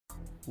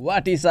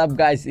What is up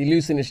guys,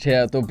 illusionist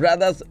hair. তো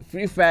brothers,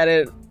 free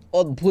ফায়ারের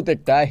অদ্ভুত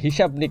একটা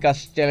হিসাব নিকাশ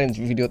চ্যালেঞ্জ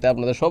ভিডিওতে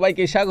আপনাদের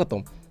সবাইকে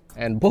স্বাগতম।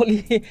 অ্যান্ড বলি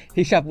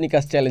হিসাব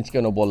নিকাশ চ্যালেঞ্জ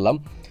কেন বললাম,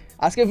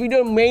 আজকে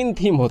ভিডিওর মেইন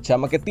থিম হচ্ছে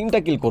আমাকে 3টা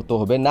কিল করতে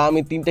হবে। না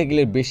আমি 3টা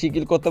কিলের বেশি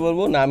কিল করতে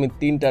পারবো, না আমি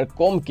 3টার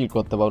কম কিল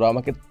করতে পারবো,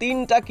 আমাকে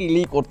 3টা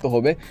কিলই করতে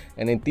হবে।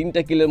 অ্যান্ড এই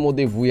 3টা কিলের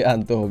মধ্যে ভুয়ে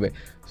আনতে হবে।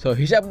 সো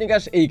হিসাব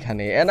নিকাশ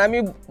এইখানে। অ্যান্ড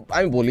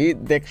আমি বলি,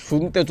 দেখ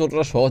শুনতে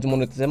যতটা সহজ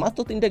মনে হচ্ছে, মাত্র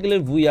 3টা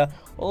কিলের ভুইয়া,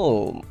 ও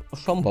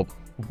সম্ভব।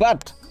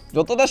 বাট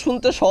যতটা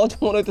শুনতে সহজ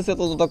মনে হইতেছে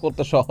ততটা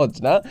করতে সহজ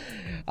না।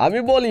 আমি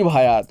বলি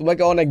ভাইয়া,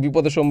 তোমাকে অনেক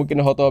বিপদের সম্মুখীন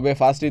হতে হবে।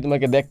 ফার্স্টেই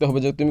তোমাকে দেখতে হবে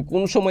যে তুমি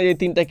কোন সময় এই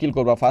 3টা কিল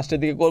করবা, ফার্স্টের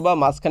দিকে করবা,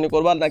 মাঝখানে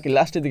করবা, নাকি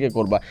লাস্টের দিকে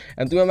করবা।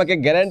 অ্যান্ড তুমি আমাকে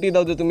গ্যারান্টি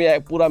দাও যে তুমি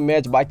পুরো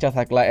ম্যাচ বাচ্চা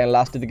থাকলা অ্যান্ড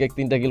লাস্টের দিকে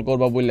 3টা কিল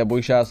করবা বললে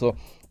বইসা আসো।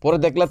 পরে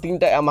দেখলা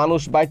 3টা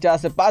মানুষ বাচ্চা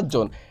আছে 5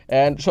 জন,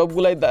 অ্যান্ড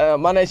সবগুলাই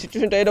মানে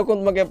সিচুয়েশনটা এরকম,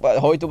 তোমাকে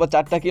হয়তো বা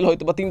 4টা কিল,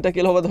 হয়তো বা 3টা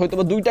কিল হবে, হয়তো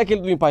বা 2টা কিল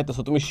তুমি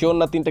পাইতেছো, তুমি শিওর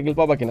না 3টা কিল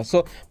পাবা কিনা। সো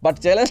বাট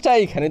চ্যালেঞ্জটা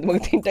এইখানে,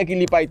 তোমাকে 3টা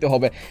কিলই পাইতে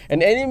হবে।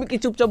 অ্যান্ড এনিমি কি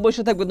চুপচাপ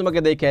বসে থাকবে তোমাকে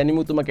দেখে?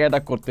 এনিমি তোমাকে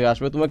অ্যাটাক করতে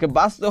আসবে, তোমাকে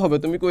বাঁচতে হবে।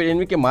 তুমি কই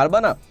এনিমিকে মারবা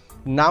না?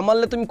 না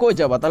মারলে তুমি কই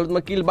যাবা? তাহলে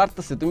তোমার কিল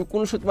বাড়তেছে, তুমি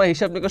কোন তোমার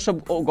হিসাব নিকাশ সব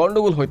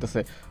গন্ডগোল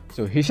হইতেছে।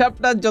 সো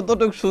হিসাবটা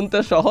যতটুকু শুনতে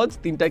সহজ,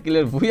 3টা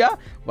কিলের ভুইয়া,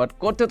 বাট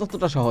করতে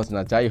ততটা সহজ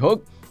না। যাই হোক,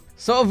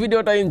 সো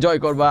ভিডিওটা এনজয়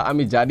করবা,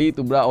 আমি জানি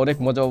তোমরা অনেক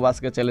মজা পাবো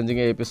আজকে চ্যালেঞ্জিং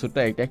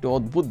এপিসোডটা। এটা একটু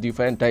অদ্ভুত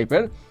ডিফারেন্ট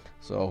টাইপের।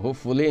 সো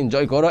হোপফুলি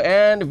এনজয় করো।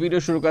 অ্যান্ড ভিডিও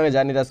শুরু করে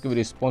জানি আজকে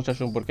ভিডিও স্পন্সর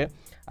সম্পর্কে।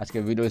 আজকে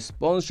ভিডিও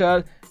স্পন্সর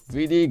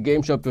ভিডি গেম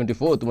শপ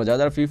 24। তোমরা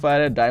যারা ফ্রি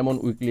ফায়ারের diamond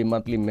weekly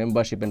monthly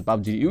membership and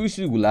PUBG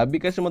ইউসিগুলো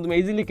বিকাশের মাধ্যমে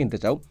ইজিলি কিনতে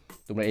চাও,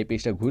 তোমরা এই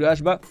পেজটা ঘুরে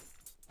আসবা।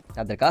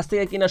 তাদের কাছ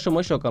থেকে কেনার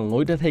সময় সকাল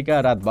 9টা থেকে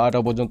রাত 12টা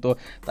পর্যন্ত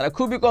তারা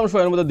খুবই কম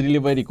সময়ের মধ্যে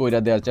ডেলিভারি করে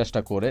দেওয়ার চেষ্টা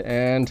করে।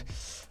 And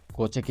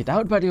go check it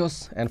out buddies,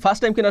 and first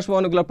time কেনার সময়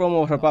অনেকগুলো প্রোমো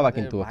অফার পাবা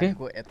কিন্তু। ওকে,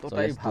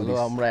 এতটাই ভালো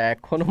আমরা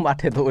এখনো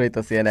মাঠে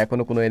দৌড়াইতেছি, এন্ড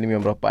এখনো কোনো এনিমি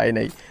আমরা পাই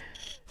নাই।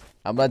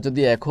 আমরা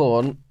যদি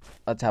এখন,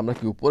 আচ্ছা আমরা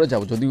কি উপরে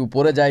যাব? যদি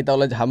উপরে যাই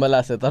তাহলে ঝামেলা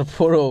আছে।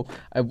 তারপরেও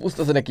আমি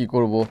বুঝতেছি না কি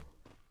করব।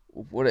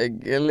 উপরে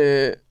গেলে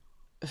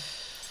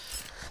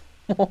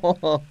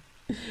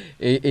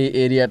এই এই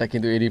এরিয়াটা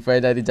কিন্তু, এই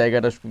রিফাইনারি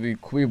জায়গাটা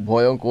খুবই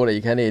ভয়ঙ্কর।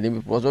 এইখানে এনিমি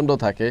প্রচণ্ড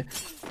থাকে।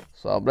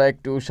 সো আমরা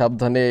একটু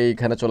সাবধানে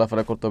এইখানে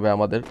চলাফেরা করতে হবে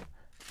আমাদের।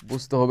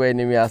 বুঝতে হবে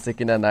এনিমি আছে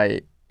কিনা নাই।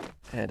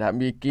 হ্যাঁ,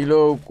 আমি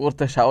কিলও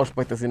করতে সাহস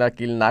পাইতেছি না,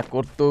 কিল না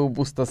করতেও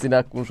বুঝতেছি না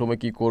কোন সময়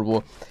কি করব।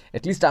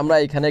 অ্যাটলিস্ট আমরা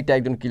এখানে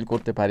একজন কিল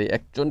করতে পারি,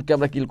 একজনকে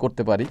আমরা কিল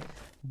করতে পারি,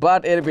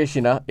 বাট এর বেশি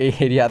না। এই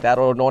এরিয়াতে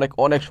আরও অনেক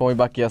অনেক সময়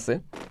বাকি আছে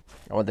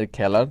আমাদের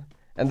খেলার।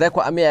 দেখো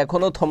আমি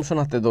এখনও থমসন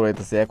হাতে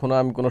দৌড়াইতেছি, এখনও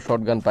আমি কোনো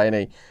শর্ট গান পাই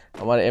নাই।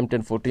 আমার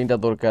M1014টা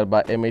দরকার বা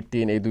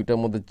M18, এই দুইটার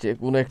মধ্যে যে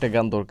কোনো একটা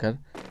গান দরকার।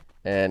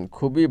 অ্যান্ড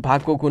খুবই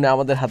ভাগ্য গুণে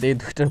আমাদের হাতে এই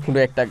দুইটার কোনো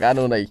একটা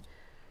গানও নাই।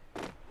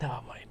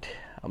 মাইন্ড,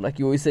 আমরা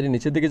কি ওই সাইডে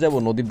নিচের দিকে যাব,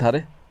 নদীর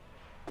ধারে?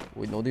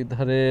 ওই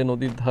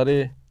নদীর ধারে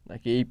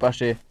নাকি এই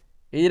পাশে?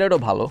 এই জায়গাটাও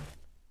ভালো।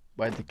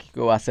 বাড়িতে কি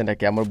কেউ আছে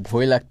নাকি? আমার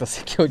ভয় লাগতেছে,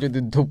 কেউ যদি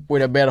ধূপ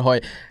পড়ে বের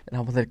হয়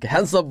আমাদেরকে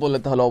হ্যান্ডস আপ বলে,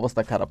 তাহলে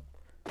অবস্থা খারাপ,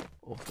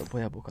 অবস্থা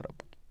ভয়াবহ খারাপ।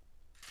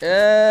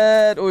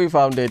 We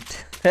found it.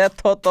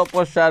 এত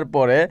তপস্যার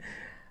পরে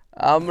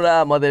আমরা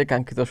আমাদের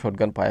কাঙ্ক্ষিত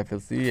শটগান পায়ে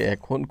ফেলছি।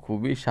 এখন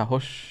খুবই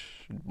সাহস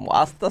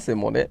আসতেছে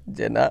মনে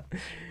যে না,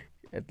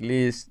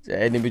 অ্যাটলিস্ট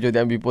এনিমি যদি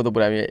আমি বিপদে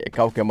পড়ে আমি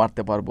কাউকে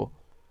মারতে পারবো।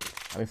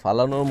 আমি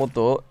ফালানোর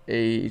মতো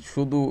এই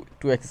শুধু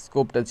 2x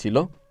স্কোপটা ছিল।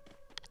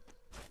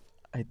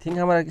 আই থিঙ্ক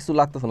আমার আর কিছু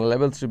লাগতেছে না।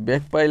 লেভেল 3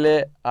 ব্যাক পাইলে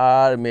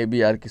আর মেবি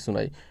আর কিছু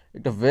নাই।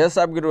 একটা ভেস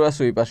আপগ্রেড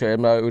আছে ওই পাশে,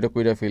 আমরা ওইটা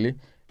কইরা ফেলি।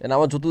 এন্ড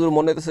আমার যতদূর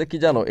মনে হতেছে কি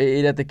জানো, এই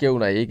এরিয়াতে কেউ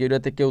নাই। এই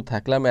এরিয়াতে কেউ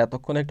থাকলে আমি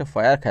এতক্ষণ একটা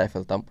ফায়ার খাই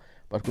ফেলতাম,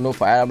 বাট কোনো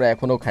ফায়ার আমরা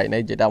এখনও খাই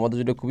নাই, যেটা আমাদের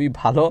জন্য খুবই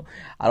ভালো।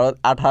 আর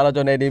 18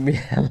 জন এনিমি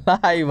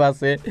লাইভ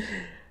আছে।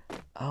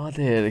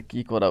 আমাদের কি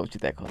করা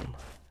উচিত এখন?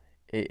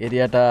 এই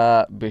এরিয়াটা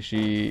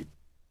বেশি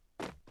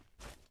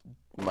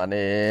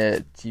মানে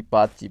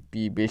চিপা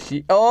চিপি বেশি।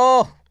 ও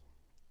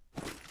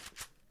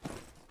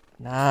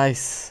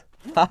নাইস,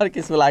 আর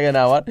কিছু লাগে না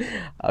আমার,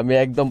 আমি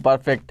একদম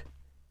পারফেক্ট।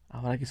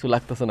 আমার কিছু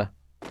লাগতেছে না।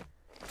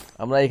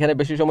 আমরা এখানে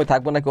বেশি সময়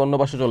থাকবো নাকি অন্য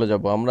পাশে চলে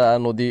যাব? আমরা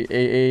নদী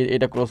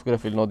এটা ক্রস করে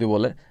ফেলি, নদী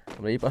বলে।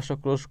 আমরা এই পাশটা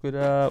ক্রস করে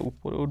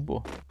উপরে উঠবো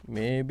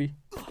মেবি।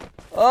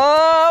 ও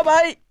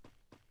ভাই,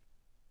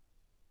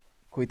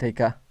 কই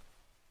থাইকা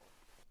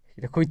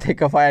এটা, কই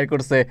থাইকা ফায়ার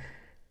করছে?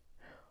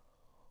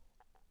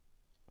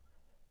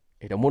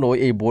 এটা মনে হয়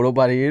এই বড়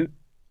বাড়ির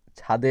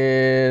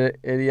ছাদের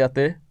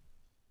এরিয়াতে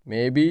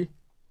মেবি।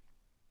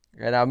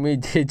 আর আমি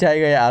যে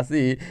জায়গায়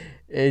আছি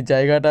এই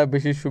জায়গাটা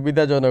বেশি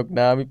সুবিধাজনক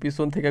না। আমি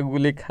পিছন থেকে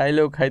গুলি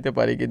খাইলেও খাইতে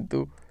পারি, কিন্তু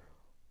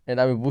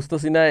এটা আমি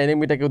বুঝতেছি না,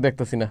 এনিমিটাকেও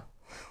দেখতেছি না।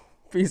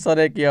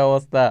 পিছনে কি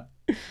অবস্থা?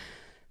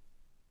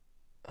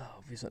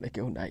 পিছনে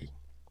কেউ নাই।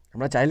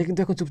 আমরা চাইলে কিন্তু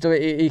এখন চুপচাপ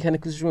এইখানে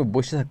কিছু সময়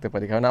বসে থাকতে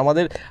পারি, কারণ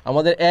আমাদের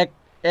আমাদের এক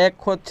এক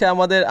হচ্ছে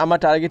আমার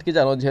টার্গেট কি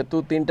জানো? যেহেতু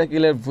 3টা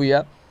কিলের ভুইয়া,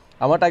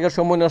 আমার টার্গেট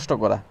সময় নষ্ট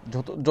করা।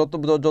 যত যত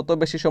যত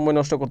বেশি সময়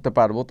নষ্ট করতে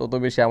পারবো তত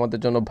বেশি আমাদের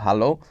জন্য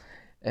ভালো।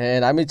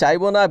 আমি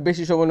চাইবো না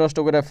বেশি সময় নষ্ট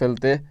করে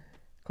ফেলতে,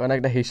 কারণ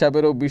একটা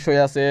হিসাবেরও বিষয়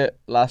আছে।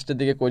 লাস্টের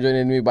দিকে কয়জন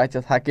এনিমি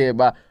বাচ্চা থাকে,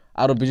 বা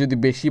আরও যদি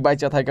বেশি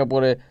বাচ্চা থাকা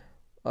পরে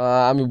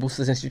আমি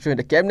বুঝতেছি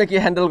সিচুয়েশনটা কেমনে কি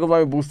হ্যান্ডেল করবো,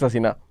 আমি বুঝতেছি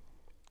না।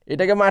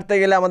 এটাকে মারতে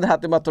গেলে আমাদের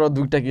হাতে মাত্র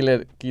 2টা কিলের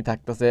কি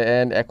থাকতেছে,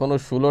 এন্ড এখনো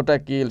 16টা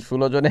কিল,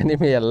 16 জন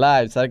এনিমি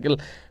লাইভ, সার্কেল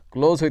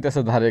ক্লোজ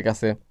হইতেছে ধারের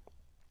কাছে।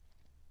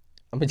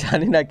 আমি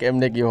জানি না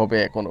কেমনে কি হবে,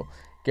 এখনো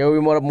কেউই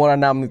মরার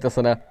নাম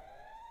নিতেছে না,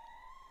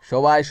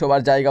 সবাই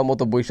সবার জায়গা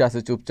মতো বসে আছে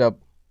চুপচাপ,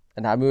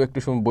 and আমিও একটু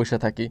সময় বসে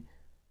থাকি।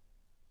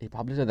 এই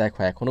পাবলিকটা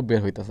দেখো এখনো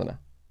বের হইতেছে না,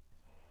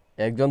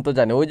 একজন তো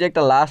জানে, ওই যে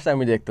একটা লাস্ট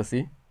আমি দেখতেছি,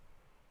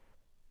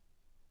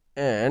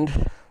 এন্ড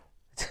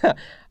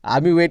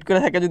আমি ওয়েট করে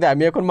থাকি যদি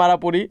আমি এখন মারা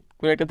পড়ি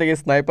কোনো একটা থেকে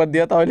স্নাইপার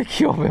দিয়া, তাহলে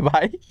কি হবে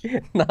ভাই?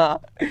 না,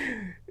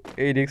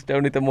 এই রিস্কটাও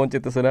নিতে মন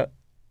চেতেছে না।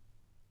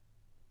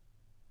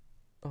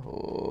 ও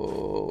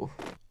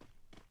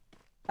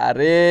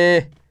আরে,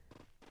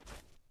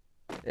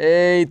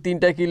 এই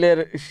 3টা কিলের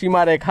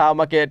সীমারেখা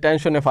আমাকে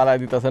টেনশনে ফালাই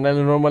দিতেছে,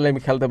 নাহলে নর্মালি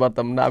আমি খেলতে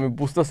পারতাম না। আমি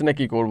বুঝতেছি না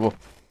কি করব,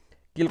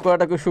 কিল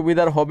করাটা কি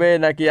সুবিধার হবে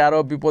নাকি আরও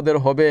বিপদের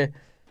হবে।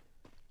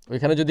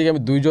 ওইখানে যদি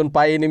আমি 2জন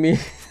পাই এনিমি,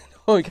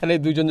 ওইখানে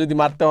 2জন যদি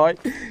মারতে হয়,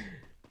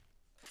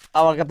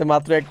 আমার কাছে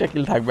মাত্র একটা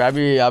কিল থাকবে।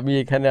 আমি আমি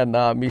এখানে আর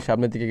না, আমি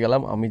সামনের দিকে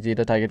গেলাম। আমি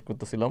যেটা টার্গেট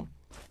করতেছিলাম,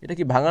 এটা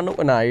কি ভাঙানো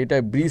না, এটা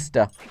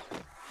ব্রিজটা,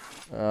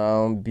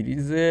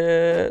 ব্রিজে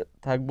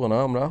থাকবো না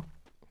আমরা।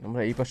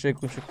 আমরা এই পাশে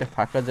কিছু একটা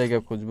ফাঁকা জায়গা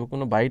খুঁজবো,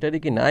 কোনো বাড়িটারি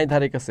কি নাই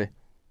ধারে কাছে।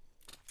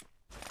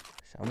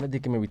 সামনের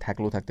দিকে মেবি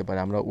থাকলেও থাকতে পারে,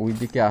 আমরা ওই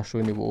দিকে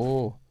আশ্রয় নেব। ও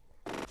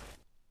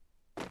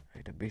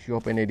এটা বেশি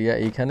ওপেন এরিয়া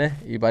এইখানে,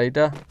 এই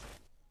বাড়িটা।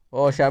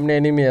 ও সামনে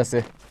এনিমি আছে,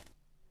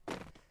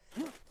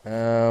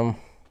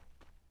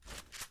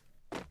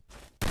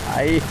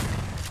 ভাই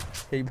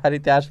এই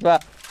বাড়িতে আসবা,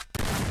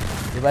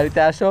 এই বাড়িতে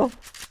আসো।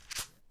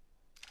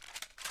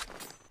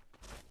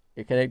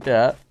 এখানে একটা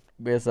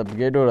বেস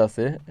আপগ্রেডর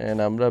আছে, এন্ড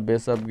আমরা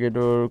বেস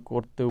আপগ্রেডর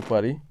করতেও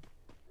পারি।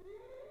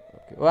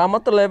 ও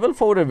আমার তো লেভেল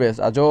 4-এর বেস,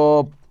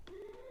 আজব।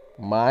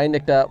 মাইন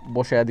একটা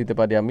বসায়া দিতে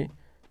পারি আমি,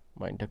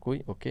 মাইনটা কই?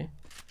 Okay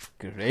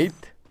great.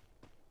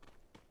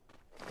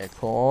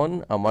 এখন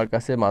আমার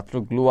কাছে মাত্র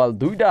গ্লুয়াল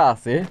 2টা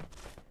আছে,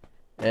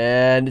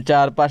 এন্ড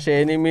চারপাশে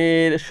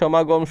এনিমির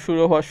সমাগম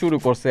শুরু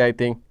করছে। আই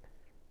থিঙ্ক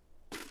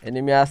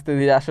এনিমি আস্তে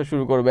ধীরে আসা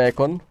শুরু করবে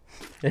এখন।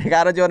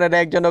 11 জনের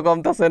একজনও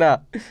কমতেছে না,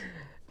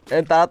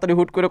 তাড়াতাড়ি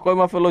হুট করে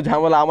কইমা ফেলো,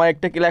 ঝামেলা। আমার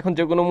একটা কিল এখন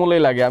যে কোনো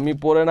মূল্যই লাগে, আমি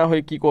পরে না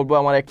হয়ে কি করবো,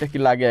 আমার একটা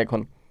কিল লাগে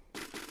এখন,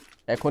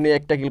 এখনই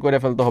একটা কিল করে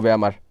ফেলতে হবে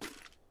আমার।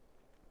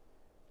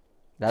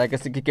 যারা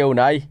কাছে কি কেউ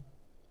নাই?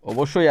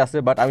 অবশ্যই আছে,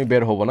 বাট আমি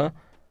বের হব না,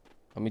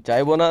 আমি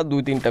চাইবো না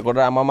 2-3টা করে।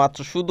 আমার মাত্র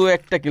শুধু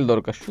একটা কিল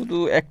দরকার, শুধু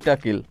একটা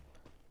কিল।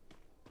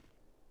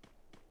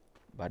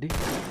 বাড়ি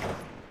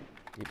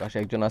এই পাশে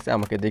একজন আছে,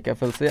 আমাকে দেখে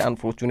ফেলছে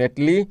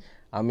আনফর্চুনেটলি।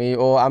 আমি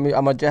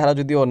আমার চেহারা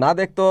যদি ও না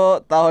দেখতো,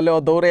 তাহলে ও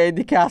দৌড়ে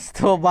এইদিকে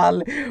আসতো, বাল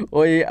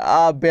ওই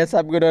বেস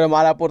আপগ্রেডে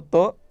মারা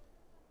পড়তো।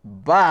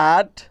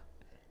 বাট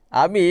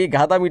আমি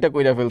গাদামিটা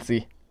কইরা ফেলছি,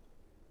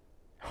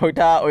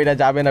 ওইটা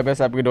যাবে না বেস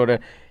আপগ্রেডে।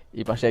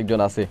 এই পাশে একজন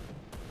আছে,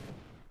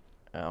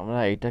 আমরা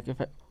এইটাকে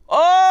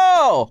ও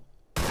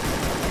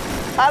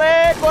আরে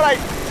করাই,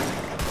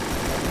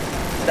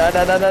 না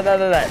না না না না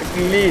না না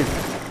প্লিজ,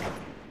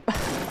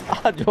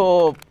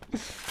 আজব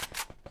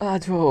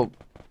আজব,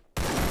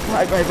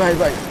 ভাই ভাই ভাই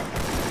ভাই,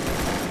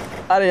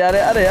 আরে আরে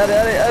আরে আরে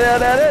আরে আরে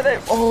আরে আরে আরে,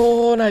 ও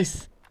নাইস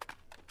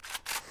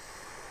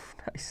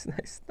নাইস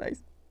নাইস নাইস।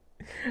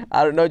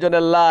 আর 9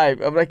 জনের লাইভ,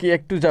 আমরা কি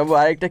একটু যাবো,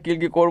 আরেকটা কিল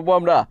কি করবো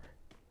আমরা,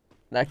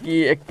 নাকি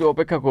একটু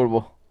অপেক্ষা করব?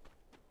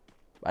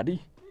 বাড়ি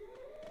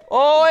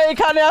ও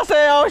এখানে আছে,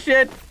 ও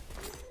শিট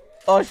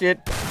ও শিট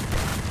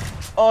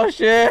ও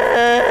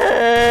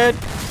শিট,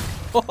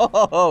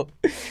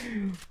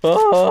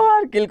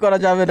 আর কিল করা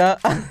যাবে না,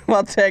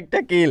 মাত্র একটা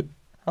কিল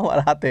আমার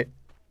হাতে।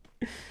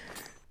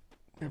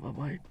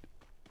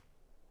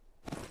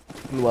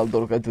 গ্লুয়াল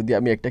দরকার, যদি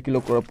আমি একটা কিলো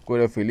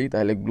করে ফেলি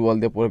তাহলে গ্লুয়াল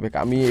দিয়ে পড়বে।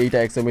 আমি এইটা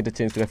এক্সামিটা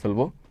চেঞ্জ করে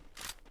ফেলবো।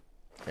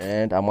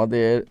 এন্ড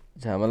আমাদের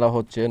ঝামেলা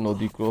হচ্ছে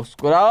নদী ক্রস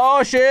করা। ও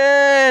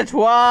শিট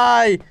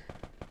হোয়াই,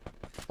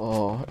 ও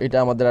এটা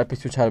আমাদের আর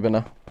পিছু ছাড়বে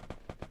না,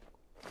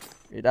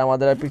 এটা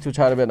আমাদের আর পিছু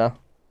ছাড়বে না।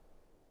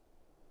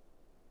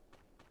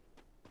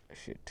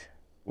 শিট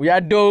উই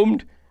আর ডুমড,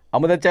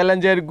 আমাদের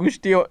চ্যালেঞ্জের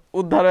গোষ্ঠী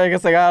উদ্ধার হয়ে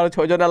গেছে। আর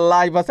 6 জনের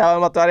লাইভ আছে, আমার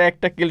মাত্র আর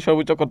একটা কিল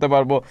সর্বোচ্চ করতে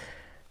পারবো।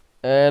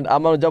 এন্ড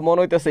আমার যা মনে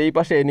হইতেছে এই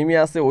পাশে এনিমি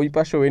আছে, ওই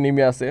পাশেও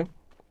এনিমি আছে,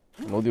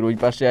 নদীর ওই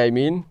পাশে আই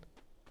মিন।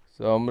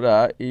 সো আমরা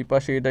এই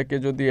পাশে এটাকে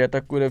যদি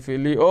অ্যাটাক করে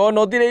ফেলি, ও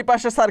নদীর এই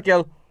পাশে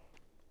সার্কেল,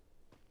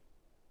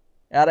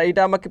 আর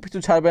এইটা আমাকে পিছু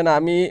ছাড়বে না,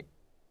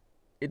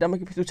 এটা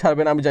আমাকে পিছু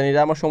ছাড়বে না, আমি জানি।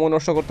 এটা আমার সময়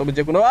নষ্ট করতে হবে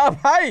যে কোনো।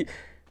 ভাই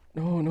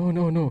নো নো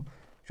নো নো,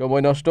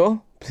 সময় নষ্ট,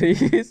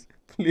 প্লিজ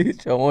প্লিজ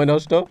সময়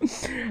নষ্ট।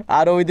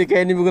 আর ওইদিকে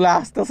এনিমিগুলো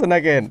আসতেছে না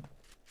কেন?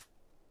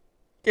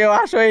 কেউ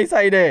আসো এই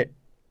সাইডে,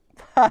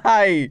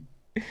 ভাই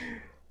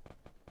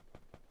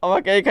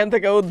আমাকে এইখান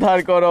থেকে উদ্ধার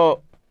করো।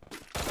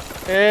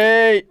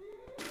 এই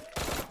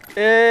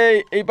এই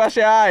এই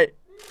পাশে আয়,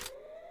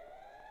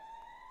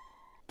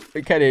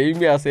 এখানে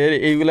এনিমি আছে,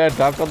 এইগুলা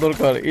ডাকা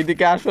দরকার।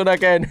 এইদিকে আসো না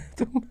কেন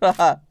তোমরা?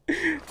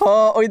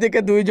 ওইদিকে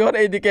 2 জন,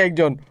 এইদিকে 1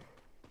 জন।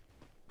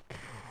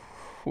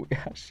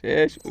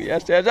 শেষ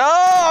শেষ।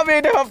 আমি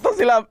এটা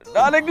ভাবতেছিলাম,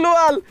 আরে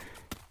গ্লুয়াল,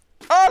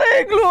 আরে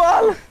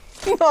গ্লুয়াল,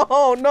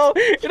 নো নো,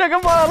 এটাকে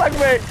মারা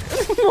লাগবে,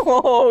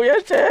 Oh,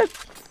 yes, shit.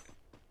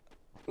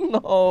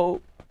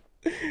 No.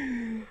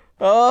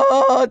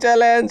 Oh,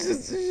 challenge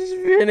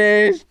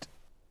finished.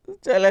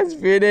 Challenge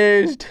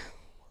finished.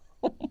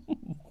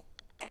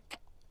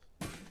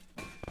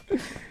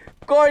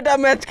 কয়টা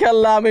ম্যাচ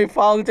খেললাম আমি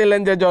ফাউল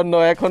চ্যালেঞ্জের জন্য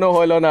এখনো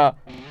হলো না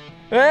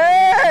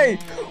এই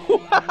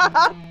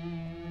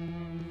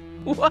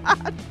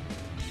What?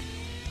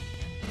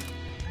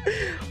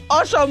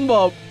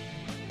 অসম্ভব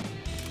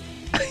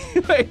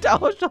এটা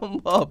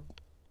অসম্ভব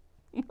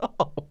No.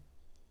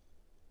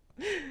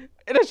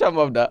 এটা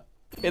সম্ভব না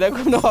এটা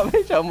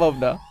কোনোভাবেই সম্ভব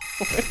না